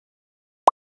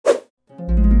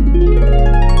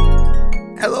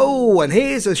Hello, and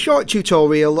here's a short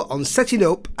tutorial on setting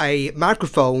up a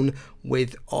microphone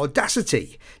with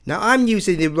Audacity. Now I'm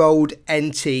using the Rode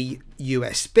NT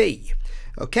USB.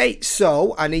 Okay,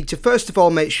 so I need to first of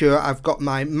all make sure I've got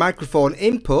my microphone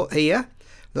input here,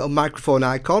 little microphone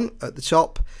icon at the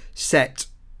top, set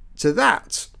to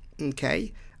that.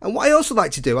 Okay, and what I also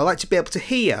like to do, I like to be able to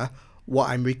hear what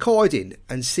I'm recording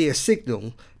and see a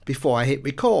signal before I hit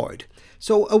record.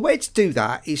 So a way to do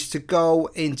that is to go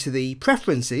into the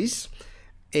preferences.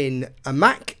 In a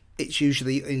Mac, it's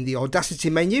usually in the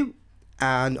Audacity menu,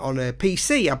 and on a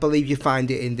PC, I believe you find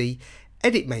it in the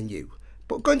edit menu.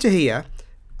 But go into here,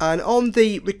 and on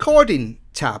the recording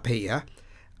tab here,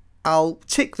 I'll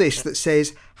tick this that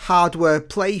says hardware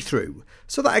playthrough,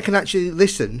 so that I can actually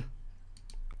listen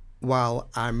while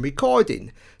I'm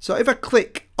recording. So if I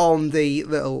click on the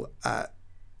little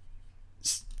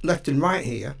left and right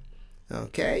here,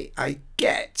 okay, I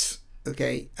get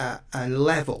a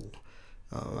level.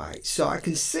 Alright, so I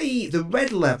can see the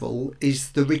red level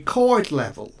is the record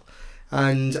level,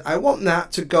 and I want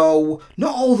that to go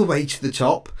not all the way to the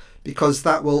top, because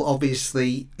that will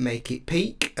obviously make it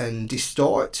peak and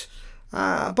distort,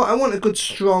 but I want a good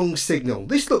strong signal.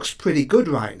 This looks pretty good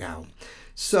right now.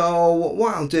 So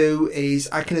what I'll do is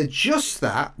I can adjust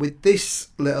that with this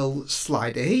little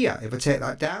slider here. If I take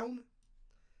that down,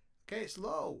 okay, it's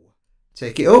low.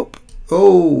 Take it up,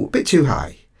 oh, a bit too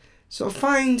high. So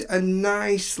find a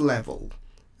nice level,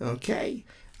 okay?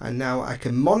 And now I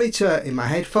can monitor in my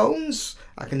headphones.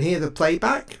 I can hear the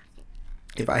playback.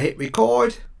 If I hit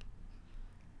record,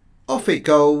 off it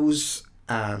goes,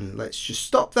 and let's just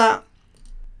stop that.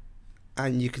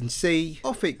 And you can see,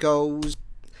 off it goes.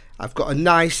 I've got a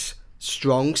nice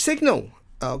strong signal,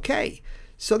 okay?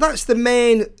 So that's the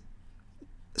main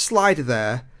slider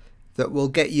there that will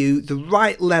get you the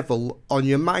right level on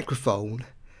your microphone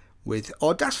with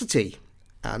Audacity,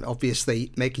 and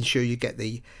obviously making sure you get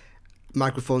the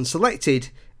microphone selected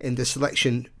in the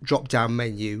selection drop down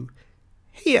menu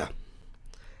here.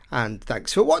 And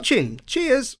thanks for watching.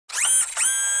 Cheers.